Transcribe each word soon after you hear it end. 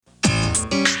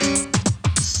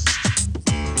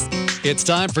It's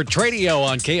time for Tradio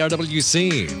on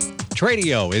KRWC.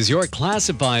 Tradio is your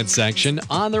classified section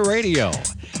on the radio.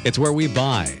 It's where we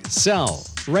buy, sell,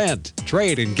 rent,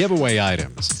 trade, and give away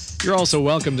items. You're also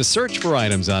welcome to search for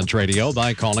items on Tradio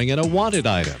by calling it a wanted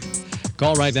item.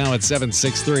 Call right now at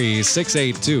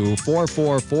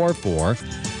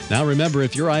 763-682-4444. Now remember,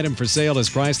 if your item for sale is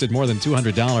priced at more than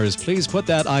 $200, please put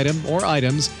that item or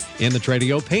items in the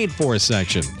Tradio Paid For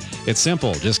section. It's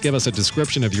simple. Just give us a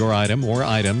description of your item or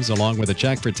items along with a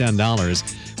check for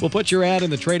 $10. We'll put your ad in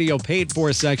the Tradio Paid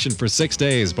For section for 6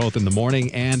 days, both in the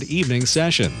morning and evening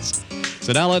sessions.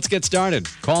 So now let's get started.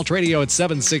 Call Tradio at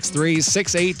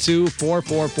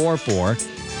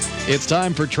 763-682-4444. It's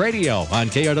time for Tradio on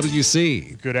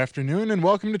KRWC. Good afternoon and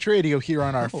welcome to Tradio here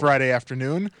on our Friday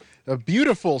afternoon. A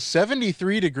beautiful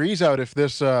 73 degrees out, if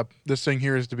this thing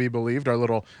here is to be believed. Our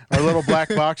little black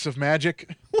box of magic.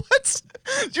 What?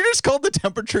 Did you just call the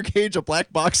temperature gauge a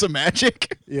black box of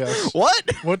magic? Yes.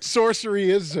 What? What sorcery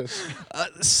is this?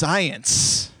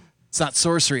 Science. It's not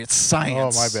sorcery. It's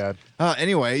science. Oh, my bad.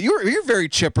 Anyway, you're very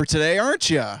chipper today,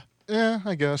 aren't you? Yeah,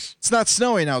 I guess. It's not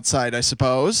snowing outside, I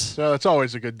suppose. So it's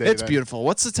always a good day. It's beautiful.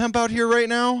 What's the temp out here right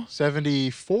now?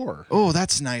 74. Oh,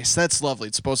 that's nice. That's lovely.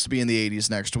 It's supposed to be in the 80s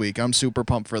next week. I'm super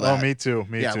pumped for that. Oh, me too.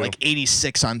 Me too. Yeah, like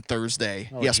 86 on Thursday.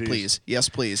 Oh, yes, geez. please. Yes,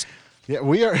 please. Yeah,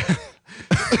 we are.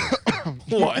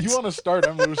 What? You want to start?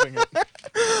 I'm losing it.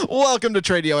 Welcome to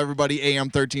Tradio, everybody. AM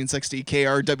 1360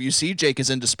 KRWC. Jake is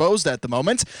indisposed at the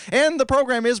moment. And the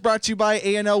program is brought to you by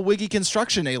A&L Wiggy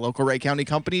Construction, a local Wright County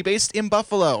company based in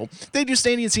Buffalo. They do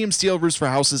standing seam steel roofs for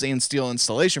houses and steel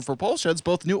installation for pole sheds,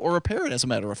 both new or repaired, as a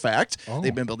matter of fact. Oh.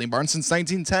 They've been building barns since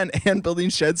 1910 and building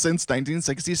sheds since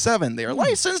 1967. They are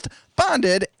licensed,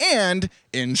 bonded, and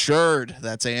insured.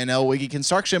 That's A&L Wiggy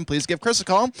Construction. Please give Chris a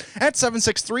call at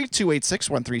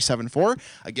 763-286-1374.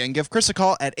 Again, give Chris a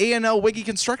call at A&L Wiggy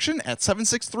Construction at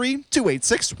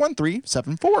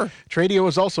 763-286-1374. Tradio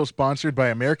is also sponsored by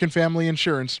American Family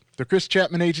Insurance, the Chris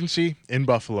Chapman Agency in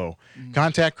Buffalo.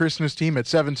 Contact Chris and his team at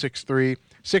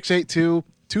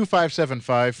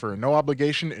 763-682-2575 for a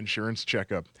no-obligation insurance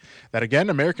checkup. That again,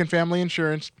 American Family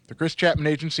Insurance, the Chris Chapman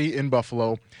Agency in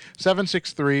Buffalo,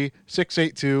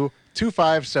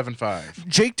 763-682-2575.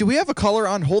 Jake, do we have a caller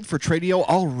on hold for Tradio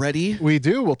already? We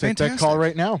do. We'll take Fantastic. that call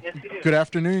right now. Yes, we do. Good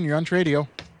afternoon. You're on Tradio.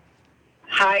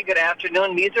 Hi, good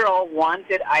afternoon. These are all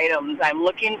wanted items. I'm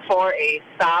looking for a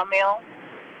sawmill.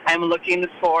 I'm looking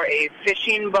for a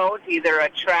fishing boat, either a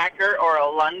tracker or a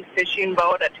Lund fishing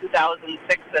boat, a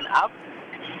 2006 and up.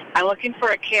 I'm looking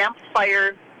for a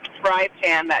campfire fry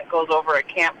pan that goes over a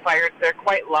campfire. They're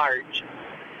quite large.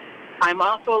 I'm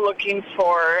also looking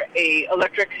for a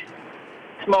electric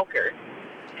smoker,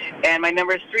 and my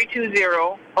number is 320.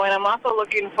 Oh, and I'm also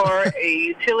looking for a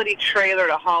utility trailer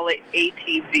to haul an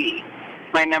ATV.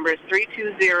 My number is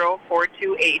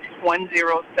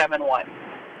 320-428-1071.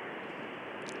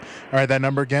 All right, that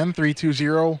number again,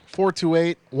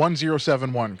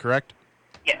 320-428-1071, correct?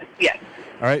 Yes, yes.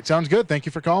 All right, sounds good. Thank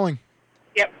you for calling.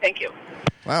 Yep, thank you.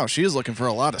 Wow, she is looking for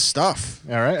a lot of stuff.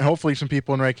 All right, hopefully some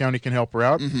people in Wright County can help her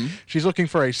out. She's looking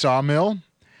for a sawmill,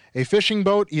 a fishing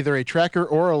boat, either a tracker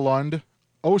or a Lund,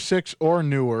 06 or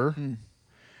newer,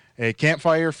 a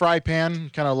campfire fry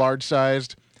pan, kind of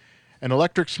large-sized, an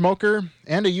electric smoker,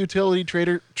 and a utility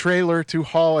trailer to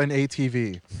haul an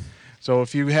ATV. So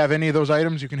if you have any of those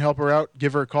items, you can help her out.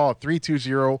 Give her a call at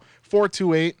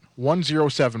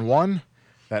 320-428-1071.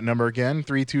 That number again,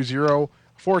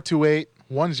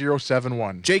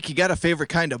 320-428-1071. Jake, you got a favorite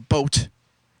kind of boat?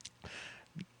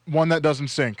 One that doesn't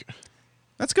sink.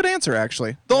 That's a good answer,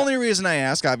 actually. The only reason I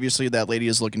ask, obviously, that lady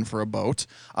is looking for a boat.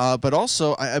 But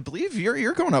also, I believe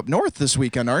you're going up north this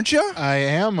weekend, aren't you? I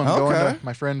am. I'm going Okay. to,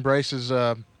 my friend Bryce has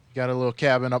got a little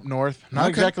cabin up north. Not Okay.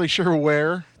 exactly sure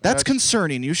where. That's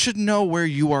concerning. You should know where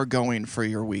you are going for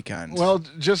your weekend. Well,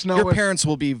 just know your if, parents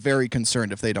will be very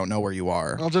concerned if they don't know where you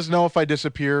are. I'll just know if I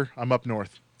disappear, I'm up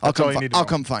north. I'll That's all come. you need to I'll know.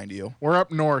 come find you. We're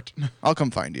up north. I'll come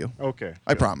find you. Okay.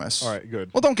 I good. promise. All right,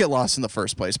 good. Well, don't get lost in the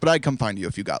first place, but I'd come find you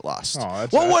if you got lost. Oh,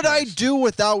 that's- what that's would I nice. do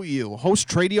without you? Host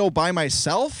Tradio by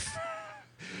myself?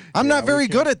 I'm Yeah, not very we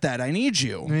good at that. I need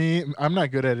you. I'm not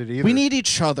good at it either. We need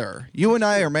each other. You and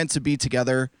I are meant to be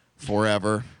together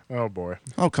forever. Oh, boy.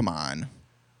 Oh, come on.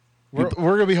 We're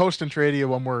going to be hosting Tradio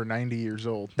when we're 90 years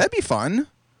old. That'd be fun.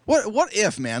 What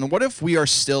if, man? What if we are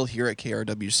still here at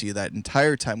KRWC that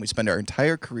entire time? We spend our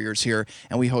entire careers here,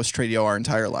 and we host Tradio our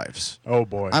entire lives. Oh,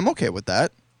 boy. I'm okay with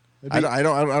that. I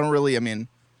don't really. I mean,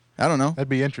 I don't know. That'd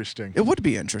be interesting. It would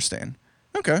be interesting.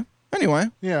 Okay. Anyway.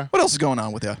 Yeah. What else is going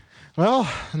on with you? Well,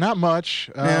 not much.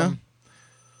 Yeah.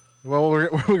 Well,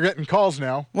 we're getting calls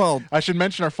now. Well, I should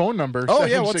mention our phone number. Oh,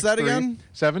 yeah, what's that again?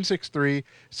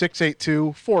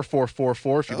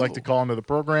 763-682-4444 if you'd like to call into the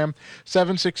program.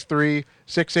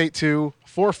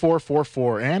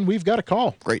 763-682-4444. And we've got a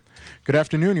call. Great. Good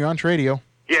afternoon. You're on Tradio.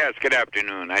 Yes, good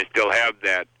afternoon. I still have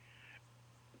that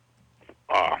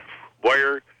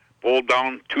wire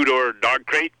fold-down two-door dog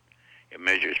crate. It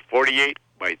measures 48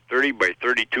 by 30 by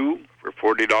 32 for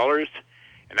 $40.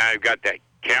 And I've got that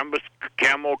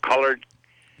camel-colored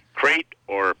crate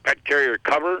or pet carrier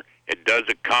cover. It does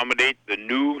accommodate the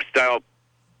new style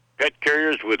pet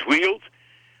carriers with wheels.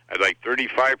 I'd like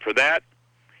 $35 for that.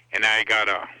 And I got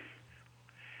a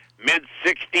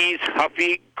mid-60s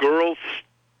Huffy Girls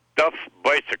Stuff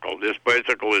bicycle. This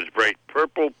bicycle is bright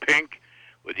purple, pink,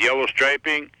 with yellow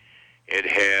striping. It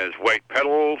has white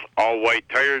pedals, all white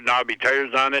tires, knobby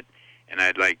tires on it, and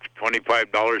I'd like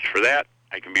 $25 for that.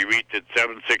 I can be reached at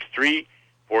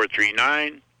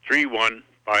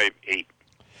 763-439-3158.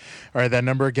 All right, that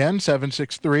number again,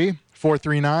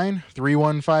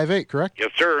 763-439-3158, correct?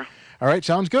 Yes, sir. All right,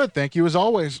 sounds good. Thank you as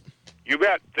always. You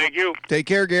bet. Thank you. Take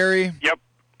care, Gary. Yep.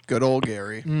 Good old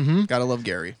Gary. Mm-hmm. Gotta love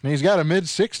Gary. And he's got a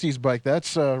mid-60s bike.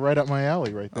 That's right up my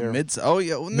alley right there. Oh,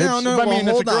 yeah. No, But, I mean,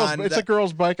 hold on. it's a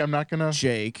girl's bike. I'm not going to...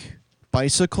 Jake,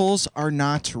 bicycles are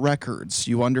not records.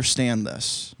 You understand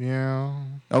this. Yeah.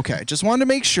 Okay, just wanted to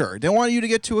make sure. Didn't want you to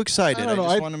get too excited. I don't know.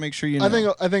 just want to make sure you know.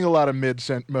 I think a lot of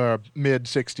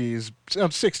mid-60s,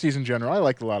 60s in general. I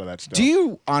like a lot of that stuff. Do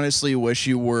you honestly wish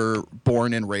you were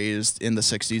born and raised in the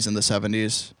 60s and the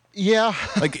 70s? Yeah.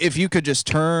 Like, if you could just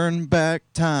turn back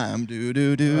time, do,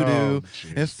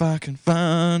 if I can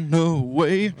find no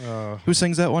way. Who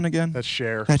sings that one again? That's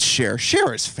Cher. That's Cher.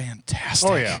 Cher is fantastic.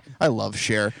 Oh, yeah. I love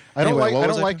Cher. I don't Anyway, what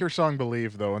was like her song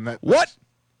 "Believe" though, and that. What?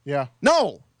 Yeah.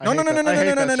 No. I hate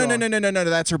that.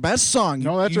 That's her best song.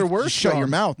 No, that's her worst Shut your song.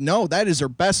 mouth. No, that is her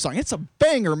best song. It's a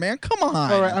banger, man. Come on.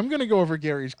 All right, I'm gonna go over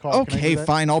Gary's call. Can I Okay, do that?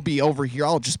 fine. I'll be over here.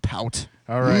 I'll just pout.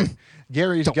 All right.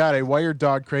 Gary's got a wired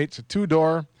dog crate. It's a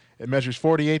two-door. It measures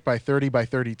 48 by 30 by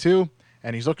 32,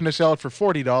 and he's looking to sell it for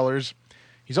 $40.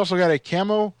 He's also got a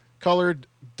camo-colored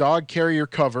dog carrier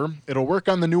cover. It'll work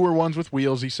on the newer ones with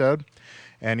wheels, he said,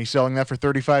 and he's selling that for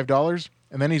 $35.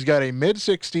 And then he's got a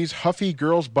mid-60s Huffy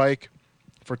Girls bike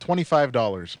for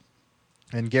 $25.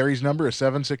 And Gary's number is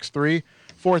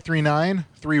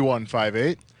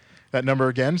 763-439-3158. That number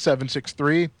again,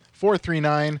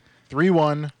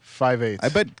 763-439-3158. I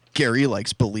bet Gary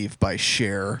likes Believe by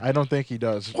Cher. I don't think he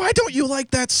does. Why don't you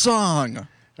like that song?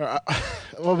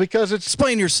 Well, because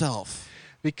Explain yourself.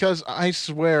 because I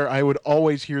swear I would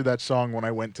always hear that song when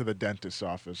I went to the dentist's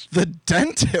office. The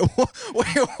dentist. Wait,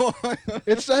 what?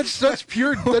 That's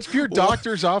pure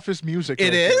doctor's office music. It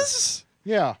right there. is?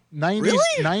 Yeah, 90s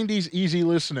Really? 90s easy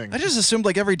listening. I just assumed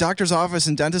like every doctor's office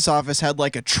and dentist's office had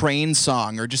like a train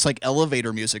song or just like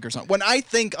elevator music or something. When I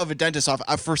think of a dentist's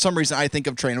office, for some reason I think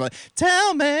of train. I'm like,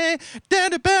 tell me. I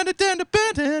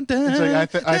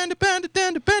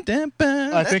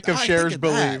think of Cher's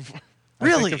Believe. I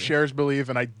Really? think of Cher's Believe,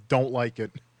 and I don't like it.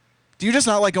 Do you just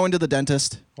not like going to the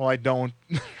dentist? Well, I don't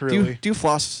really. Do you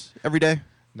floss every day?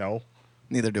 No.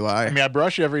 Neither do I. I mean, I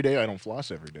brush every day. I don't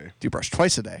floss every day. Do you brush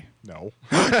twice a day? No.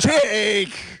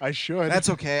 Jake! I should. That's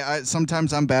okay.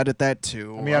 Sometimes I'm bad at that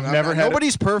too. I mean, I've never had.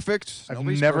 Nobody's perfect. I've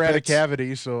Nobody's never had a perfect.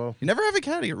 cavity, so. You never have a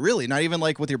cavity? Really? Not even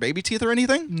like with your baby teeth or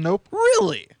anything? Nope.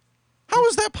 Really? How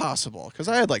is that possible? Because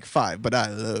I had like 5, but I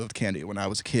loved candy when I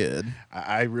was a kid.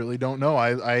 I really don't know.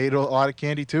 I ate a lot of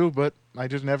candy too, but I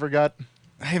just never got.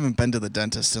 I haven't been to the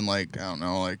dentist in like, I don't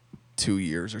know, like 2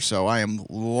 years or so. I am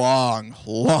long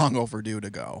overdue to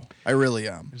go. I really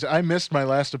am. I missed my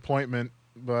last appointment,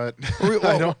 but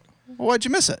I don't. Why'd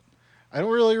you miss it? I don't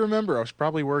really remember. I was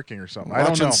probably working or something. I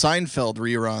don't Watching know. Seinfeld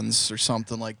reruns or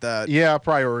something like that. Yeah,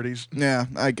 priorities. Yeah,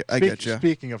 I get you.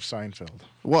 Speaking of Seinfeld,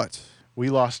 What? we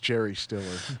lost Jerry Stiller.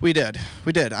 We did.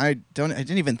 I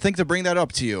didn't even think to bring that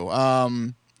up to you.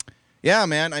 Yeah,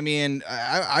 man. I mean,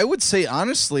 I would say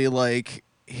honestly, like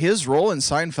his role in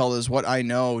Seinfeld is what I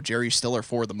know Jerry Stiller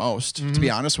for the most. To be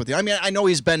honest with you, I mean, I know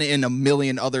he's been in a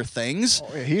million other things,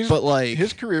 but like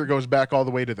his career goes back all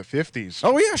the way to the 50s.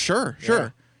 Oh yeah, sure.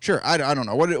 I don't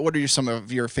know. What are some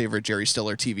of your favorite Jerry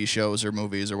Stiller TV shows or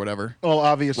movies or whatever? Well,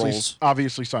 obviously Roles.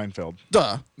 Seinfeld.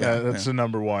 Duh. That's the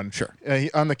number one. Sure.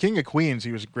 On the King of Queens,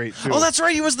 he was great too. Oh, that's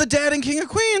right. He was the dad in King of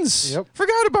Queens. Yep.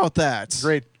 Forgot about that.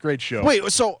 great show.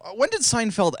 Wait, so when did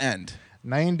Seinfeld end?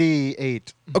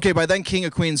 98. Okay, by then King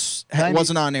of Queens 90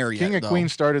 wasn't on air yet. King of though.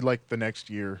 Queens started like the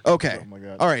next year. Okay. Something like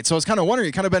that. All right. So I was kind of wondering.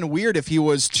 It kind of been weird if he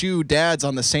was 2 dads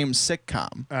on the same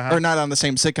sitcom, or not on the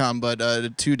same sitcom,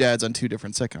 but 2 dads on 2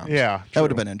 different sitcoms. Yeah, that would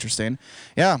have true. been interesting.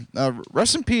 Yeah.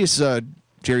 Rest in peace,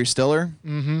 Jerry Stiller?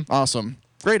 Mm-hmm. Awesome.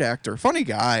 Great actor. Funny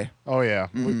guy. Oh, yeah.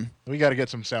 We got to get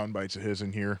some sound bites of his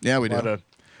in here. Yeah, we do.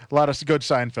 A lot of good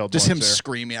Seinfeld Just him ones there.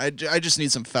 screaming. I just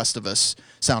need some Festivus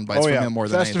sound bites Oh, from yeah. him more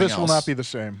than anything else. Festivus will not be the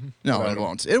same. No, without it him.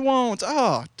 won't. It won't.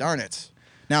 Oh, darn it.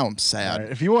 Now I'm sad. All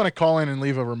right, if you want to call in and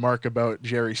leave a remark about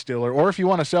Jerry Stiller, or if you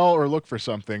want to sell or look for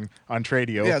something on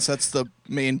Tradio, Yes, that's the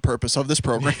main purpose of this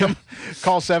program.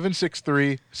 call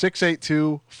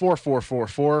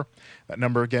 763-682-4444. That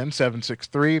number again,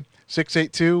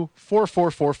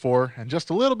 763-682-4444. And just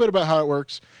a little bit about how it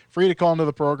works. Free to call into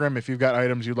the program if you've got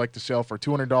items you'd like to sell for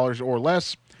 $200 or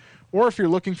less. Or if you're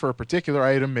looking for a particular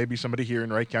item, maybe somebody here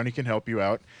in Wright County can help you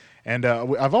out. And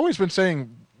I've always been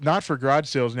saying, not for garage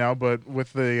sales now, but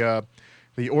with the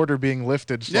order being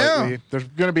lifted slightly, there's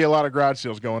going to be a lot of garage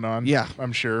sales going on. Yeah.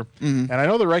 I'm sure. And I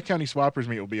know the Wright County Swappers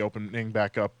meet will be opening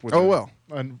back up.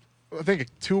 I think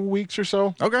 2 weeks or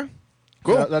so. Okay.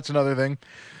 Cool. That's another thing.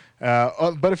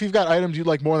 But if you've got items you'd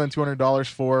like more than $200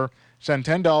 for, send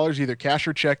 $10 either cash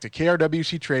or check to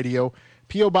KRWC Tradio,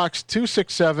 P.O. Box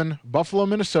 267, Buffalo,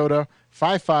 Minnesota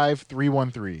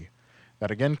 55313.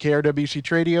 That again, KRWC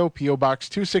Tradio, P.O. Box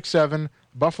 267,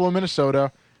 Buffalo,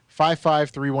 Minnesota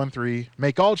 55313.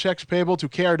 Make all checks payable to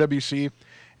KRWC.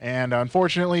 And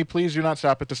unfortunately, please do not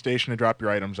stop at the station to drop your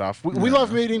items off. We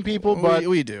love meeting people, but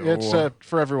we do. It's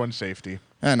for everyone's safety.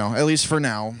 I know, at least for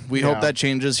now. We hope that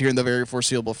changes here in the very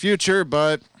foreseeable future,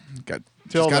 but got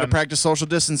to practice social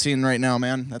distancing right now,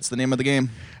 man. That's the name of the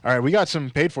game. All right, we got some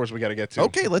paid fors we got to get to.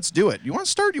 Okay, let's do it. You want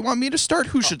to start? You want me to start?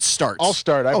 Who should start? I'll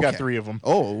start. I've got 3 of them.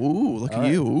 Oh, ooh, look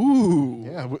at you. Ooh.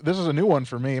 Yeah, this is a new one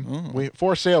for me.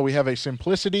 For sale, we have a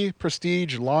Simplicity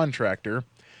Prestige lawn tractor.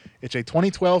 It's a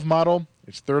 2012 model.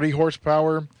 It's 30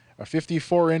 horsepower, a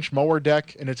 54-inch mower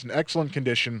deck, and it's in excellent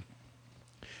condition.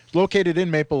 It's located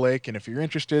in Maple Lake, and if you're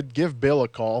interested, give Bill a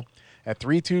call at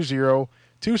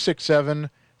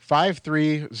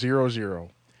 320-267-5300.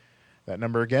 That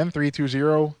number again,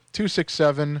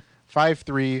 320-267-5300.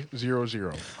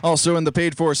 Also in the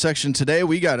paid for section today,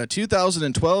 we got a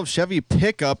 2012 Chevy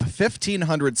Pickup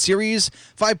 1500 Series,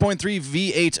 5.3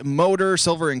 V8 motor,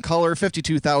 silver in color,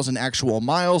 52,000 actual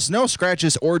miles, no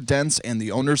scratches or dents, and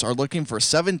the owners are looking for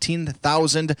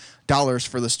 $17,000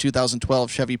 for this 2012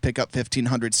 Chevy Pickup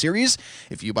 1500 Series.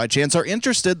 If you by chance are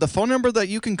interested, the phone number that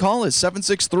you can call is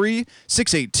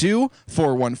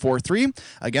 763-682-4143.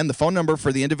 Again, the phone number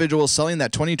for the individual selling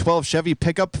that 2012 Chevy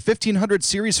Pickup 1500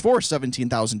 Series for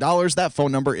 $17,000. That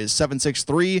phone number is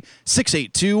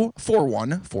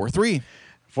 763-682-4143.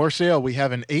 For sale, we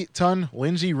have an 8-ton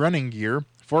Lindsay running gear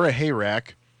for a hay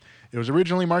rack. It was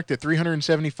originally marked at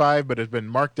 $375, but has been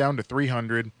marked down to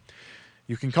 $300.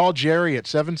 You can call Jerry at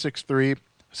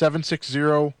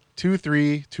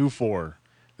 763-760-2324.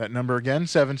 That number again,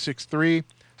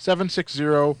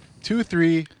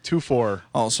 763-760-2324.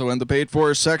 Also in the paid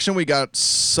for section, we got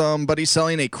somebody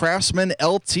selling a Craftsman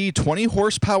LT 20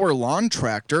 horsepower lawn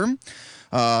tractor.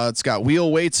 It's got wheel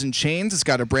weights and chains. It's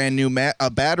got a brand new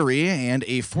battery and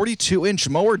a 42-inch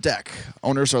mower deck.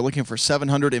 Owners are looking for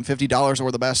 $750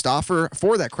 or the best offer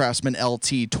for that Craftsman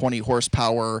LT 20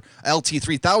 horsepower, LT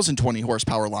 3020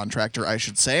 horsepower lawn tractor, I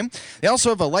should say. They also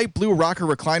have a light blue rocker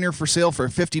recliner for sale for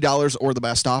 $50 or the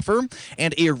best offer,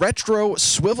 and a retro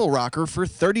swivel rocker for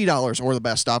 $30 or the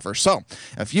best offer. So,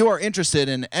 if you are interested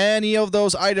in any of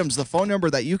those items, the phone number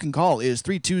that you can call is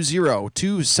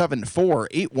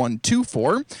 320-274-8124.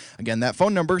 Again, that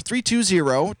phone number,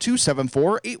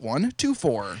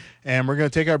 320-274-8124. And we're going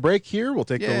to take our break here. We'll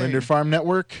take the Linder Farm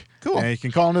Network. Cool. And you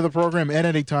can call into the program at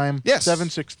any time. Yes.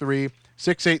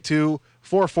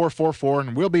 763-682-4444.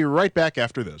 And we'll be right back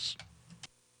after this.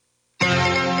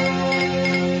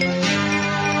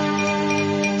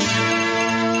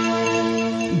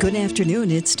 Good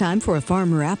afternoon. It's time for a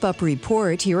farm wrap-up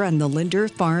report here on the Linder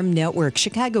Farm Network.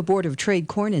 Chicago Board of Trade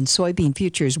corn and soybean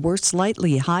futures were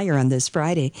slightly higher on this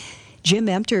Friday. Jim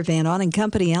Emter, Van Aunen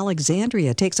Company,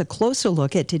 Alexandria, takes a closer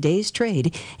look at today's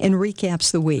trade and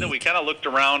recaps the week. We kind of looked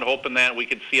around hoping that we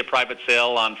could see a private sale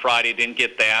on Friday. Didn't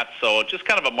get that. So just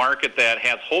kind of a market that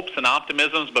has hopes and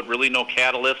optimisms, but really no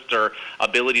catalyst or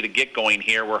ability to get going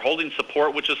here. We're holding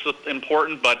support, which is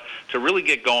important, but to really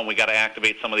get going, we got to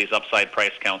activate some of these upside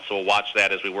price counts. So we'll watch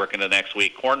that as we work into next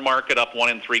week. Corn market up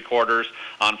 1 3/4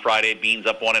 on Friday. Beans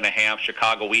up 1 1/2.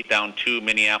 Chicago wheat down 2.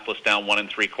 Minneapolis down 1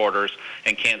 3/4,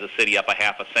 and Kansas City up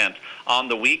 1/2 cent. On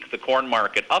the week, the corn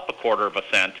market up 1/4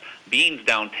 cent. Beans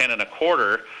down 10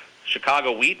 1/4.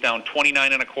 Chicago wheat down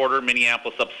 29 1/4.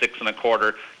 Minneapolis up 6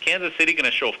 1/4. Kansas City going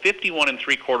to show 51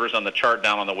 3/4 on the chart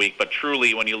down on the week, but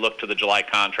truly when you look to the July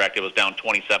contract, it was down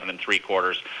 27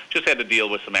 3/4. Just had to deal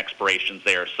with some expirations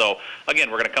there. So again,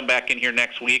 we're going to come back in here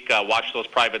next week, watch those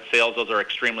private sales. Those are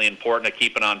extremely important to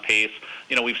keep it on pace.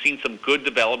 You know, we've seen some good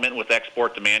development with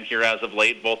export demand here as of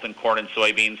late, both in corn and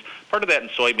soybeans. Part of that in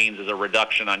soybeans is a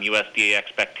reduction on USDA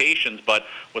expectations, but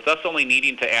with us only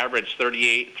needing to average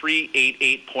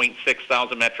 388.6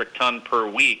 thousand metric ton per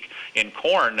week in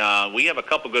corn, we have a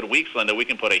couple good weeks, Linda. We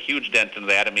can put a huge dent into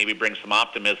that and maybe bring some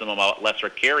optimism about lesser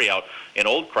carryout in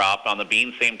old crop. On the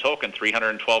beans, same token,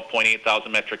 312.8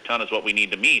 thousand metric ton is what we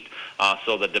need to meet.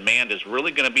 So the demand is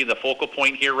really going to be the focal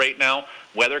point here right now.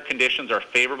 Weather conditions are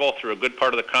favorable through a good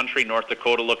part of the country. North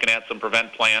Dakota looking at some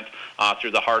prevent plant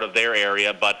through the heart of their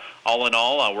area. But all in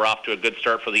all, we're off to a good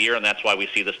start for the year, and that's why we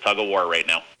see this tug of war right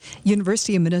now.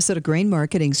 University of Minnesota grain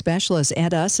marketing specialist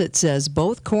Ed Ussett says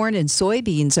both corn and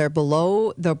soybeans are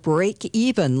below the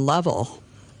break-even level.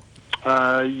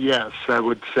 Yes, I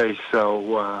would say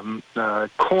so.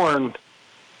 Corn,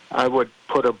 I would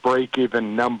put a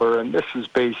break-even number, and this is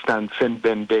based on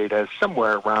FinBin data,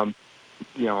 somewhere around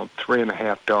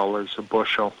 $3.50 a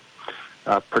bushel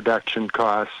production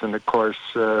costs. And of course,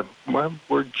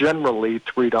 we're generally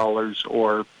 $3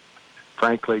 or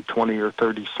frankly 20 or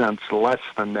 30 cents less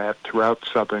than that throughout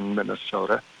southern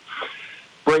Minnesota.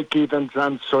 Break-evens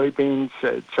on soybeans,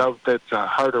 that's a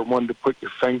harder one to put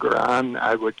your finger on.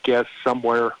 I would guess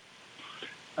somewhere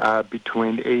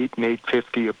between $8 and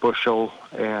 $8.50 a bushel,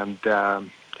 and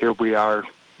here we are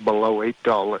below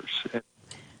 $8.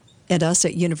 Ed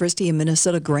Ussett, University of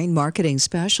Minnesota grain marketing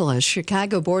specialist.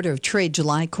 Chicago Board of Trade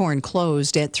July corn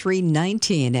closed at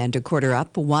 $3.19 1/4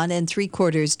 up 1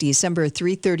 3/4. December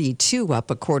 $3.32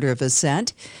 up 1/4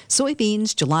 cent.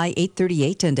 Soybeans July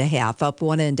 $8.38 1/2 up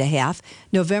 1 1/2.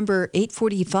 November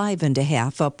 $8.45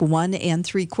 1/2 up 1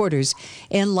 3/4.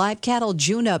 And live cattle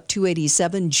June up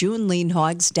 2.87. June lean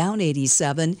hogs down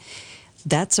 87.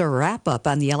 That's a wrap up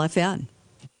on the LFN.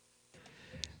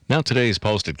 Now today's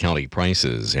posted county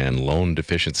prices and loan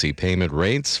deficiency payment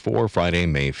rates for Friday,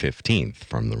 May 15th.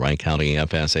 From the Wright County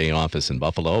FSA office in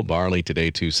Buffalo, barley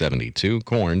today $2.72,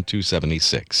 corn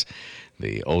 $2.76.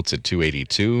 The oats at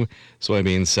 $2.82,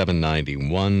 soybeans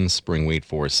 $7.91, spring wheat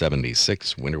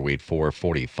 $4.76, winter wheat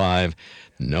 $4.45.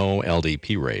 No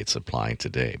LDP rates apply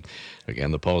today. Again,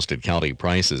 the posted county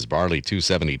prices: barley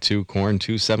 $2.72, corn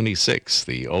 $2.76,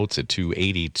 the oats at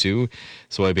 $2.82,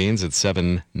 soybeans at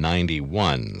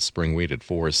 $7.91, spring wheat at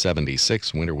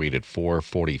 $4.76, winter wheat at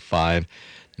 $4.45.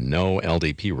 No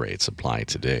LDP rates apply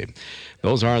today.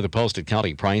 Those are the posted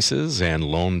county prices and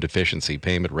loan deficiency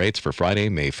payment rates for Friday,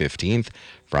 May 15th,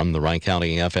 from the Wright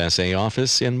County FSA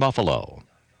office in Buffalo.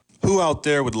 Who out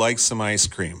there would like some ice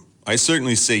cream? I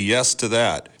certainly say yes to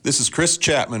that. This is Chris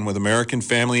Chapman with American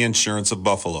Family Insurance of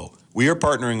Buffalo. We are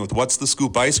partnering with What's the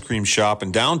Scoop Ice Cream Shop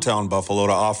in downtown Buffalo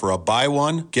to offer a buy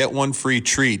one, get one free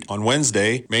treat on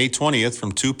Wednesday, May 20th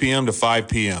from 2 p.m. to 5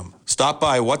 p.m. Stop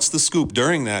by What's the Scoop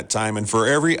during that time, and for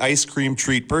every ice cream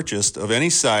treat purchased of any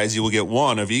size, you will get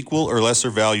one of equal or lesser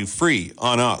value free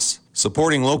on us.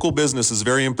 Supporting local business is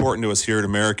very important to us here at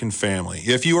American Family.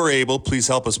 If you are able, please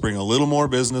help us bring a little more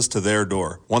business to their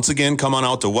door. Once again, come on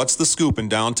out to What's the Scoop in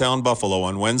downtown Buffalo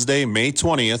on Wednesday, May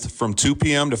 20th from 2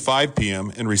 p.m. to 5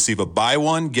 p.m. and receive a buy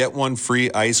one, get one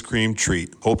free ice cream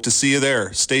treat. Hope to see you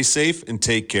there. Stay safe and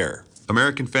take care.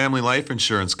 American Family Life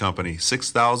Insurance Company,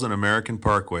 6000 American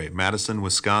Parkway, Madison,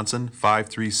 Wisconsin,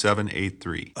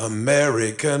 53783.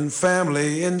 American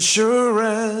Family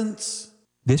Insurance.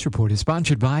 This report is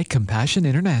sponsored by Compassion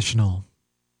International.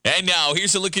 And now,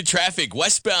 here's a look at traffic.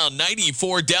 Westbound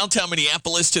 94 downtown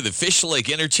Minneapolis to the Fish Lake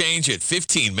interchange at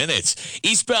 15 minutes.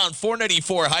 Eastbound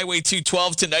 494 Highway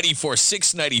 212 to 94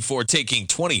 694 taking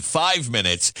 25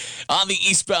 minutes. On the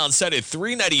eastbound side of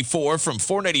 394 from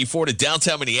 494 to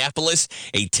downtown Minneapolis,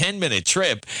 a 10-minute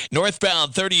trip.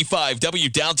 Northbound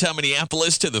 35W downtown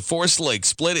Minneapolis to the Forest Lake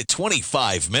split at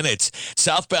 25 minutes.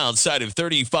 Southbound side of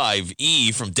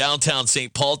 35E from downtown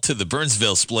St. Paul to the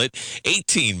Burnsville split,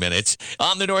 18 minutes.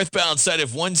 On the northbound side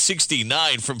of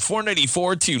 169 from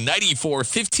 494 to 94,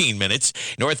 15 minutes.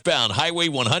 Northbound Highway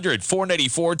 100,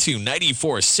 494 to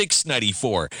 94,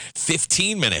 694,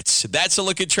 15 minutes. That's a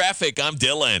look at traffic. I'm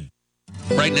Dylan.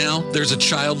 Right now, there's a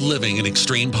child living in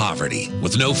extreme poverty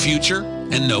with no future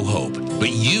and no hope.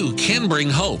 But you can bring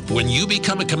hope when you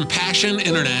become a Compassion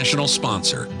International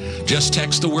sponsor. Just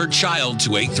text the word child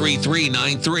to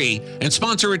 83393 and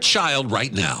sponsor a child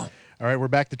right now. All right, we're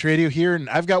back to Tradio here, and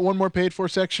I've got one more paid for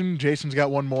section. Jason's got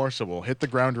one more, so we'll hit the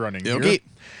ground running. Okay.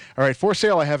 All right, for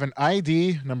sale, I have an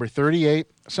ID number 38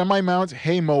 semi-mount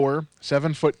hay mower,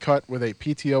 7-foot cut with a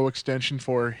PTO extension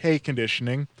for hay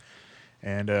conditioning.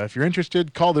 And if you're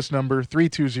interested, call this number,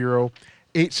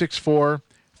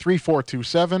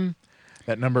 320-864-3427.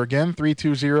 That number again,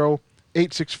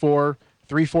 320-864-3427.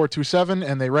 3427,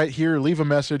 and they write here, leave a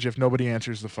message if nobody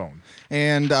answers the phone.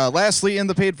 And lastly, in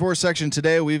the paid for section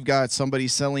today, we've got somebody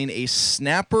selling a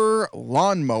Snapper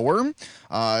lawnmower.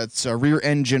 It's a rear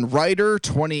engine rider,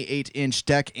 28-inch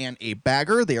deck, and a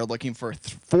bagger. They are looking for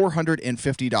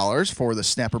 $450 for the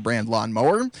Snapper brand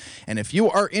lawnmower. And if you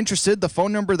are interested, the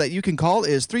phone number that you can call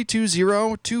is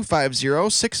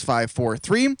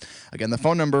 320-250-6543. Again, the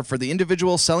phone number for the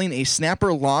individual selling a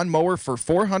Snapper lawnmower for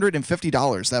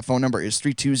 $450. That phone number is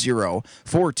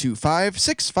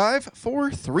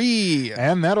 320-425-6543.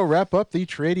 And that'll wrap up the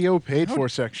Tradio paid for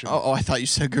section. Oh, I thought you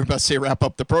said you were about to say wrap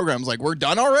up the program. I was like, we're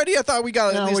done already? I thought we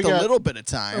got at least a little bit of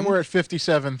time. And we're at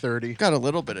 57:30. Got a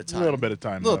little bit of time. A little bit of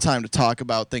time. A little time to talk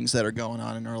about things that are going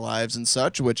on in our lives and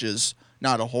such, which is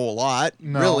not a whole lot,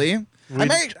 really.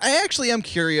 I actually am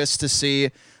curious to see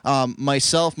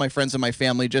myself, my friends, and my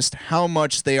family just how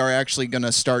much they are actually going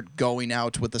to start going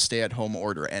out with the stay-at-home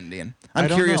order ending. I'm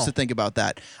curious to think about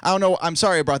that. I don't know. I'm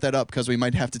sorry I brought that up because we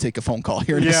might have to take a phone call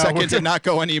here in a second to not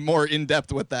go any more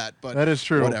in-depth with that. But that is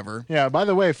true. Whatever. Yeah, by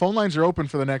the way, phone lines are open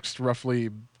for the next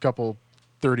roughly couple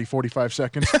 30, 45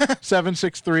 seconds.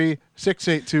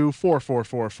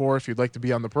 763-682-4444 if you'd like to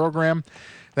be on the program.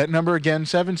 That number again,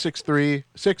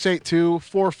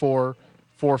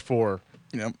 763-682-4444.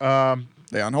 Yep.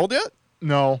 They on hold yet?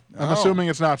 No. I'm assuming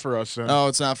it's not for us. Oh,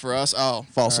 it's not for us? Oh,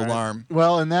 false alarm.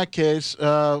 Well, in that case,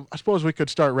 I suppose we could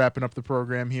start wrapping up the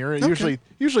program here. It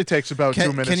usually takes about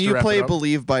 2 minutes to wrap it up. Can you play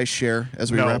Believe by Cher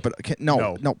as we wrap it up?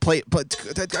 No, play. But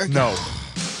no.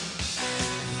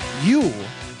 You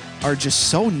are just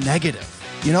so negative.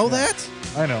 You know that?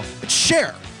 I know. It's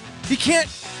Cher. You can't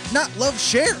not love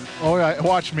Cher. Oh, yeah.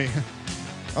 Watch me.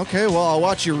 Okay, well, I'll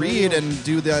watch you read and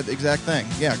do that exact thing.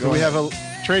 Yeah, go ahead. We have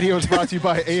Tradio is brought to you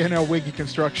by A&L Wiggy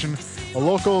Construction, a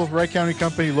local Wright County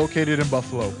company located in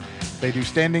Buffalo. They do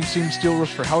standing seam steel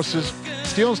roofs for houses,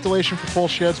 steel installation for pole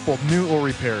sheds, both new or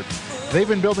repaired. They've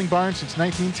been building barns since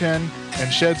 1910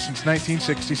 and sheds since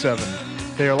 1967.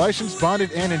 They are licensed,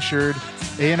 bonded, and insured.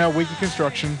 A&L Wiggy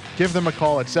Construction. Give them a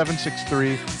call at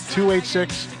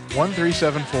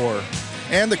 763-286-1374.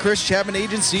 And the Chris Chapman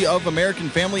Agency of American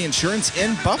Family Insurance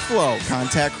in Buffalo.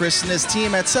 Contact Chris and his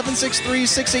team at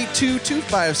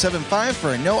 763-682-2575 for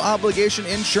a no-obligation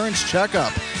insurance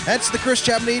checkup. That's the Chris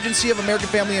Chapman Agency of American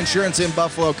Family Insurance in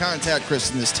Buffalo. Contact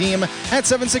Chris and his team at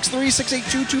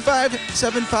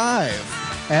 763-682-2575.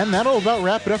 And that'll about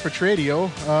wrap it up for Tradio.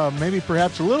 Maybe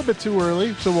perhaps a little bit too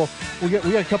early, so we got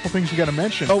a couple things we got to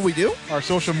mention. Oh, we do? Our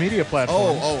social media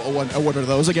platforms. What are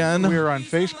those again? We are on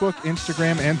Facebook,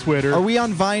 Instagram, and Twitter. Are we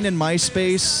on Vine and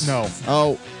MySpace? No.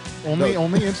 Oh. Only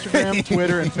Instagram,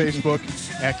 Twitter, and Facebook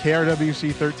at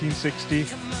KRWC 1360.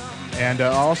 And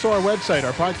also our website,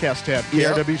 our podcast tab,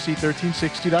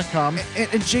 krwc1360.com.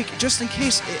 And Jake, just in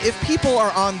case, if people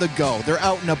are on the go, they're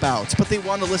out and about, but they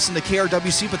want to listen to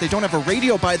KRWC, but they don't have a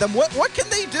radio by them, what can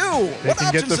they do? What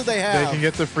options do they have? They can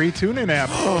get the free TuneIn app,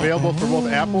 available for both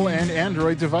Apple and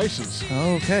Android devices.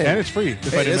 Okay. And it's free,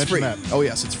 if I didn't mention that. Oh,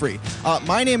 yes, it's free.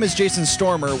 My name is Jason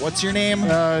Stormer. What's your name?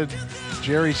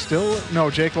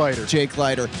 Jake Leiter. Jake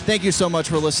Leiter. Thank you so much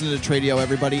for listening to Tradio,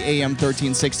 everybody. AM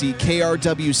 1360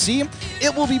 KRWC.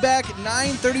 It will be back at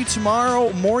 9:30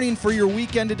 tomorrow morning for your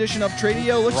weekend edition of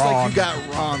Tradio. Looks like you got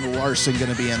Ron Larson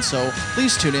going to be in, so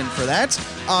please tune in for that.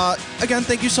 Again,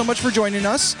 thank you so much for joining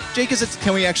us. Jake,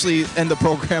 can we actually end the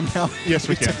program now? Yes,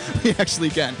 we can. We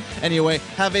actually can. Anyway,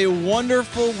 have a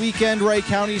wonderful weekend, Wright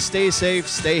County. Stay safe,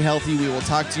 stay healthy. We will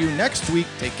talk to you next week.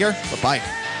 Take care. Bye-bye.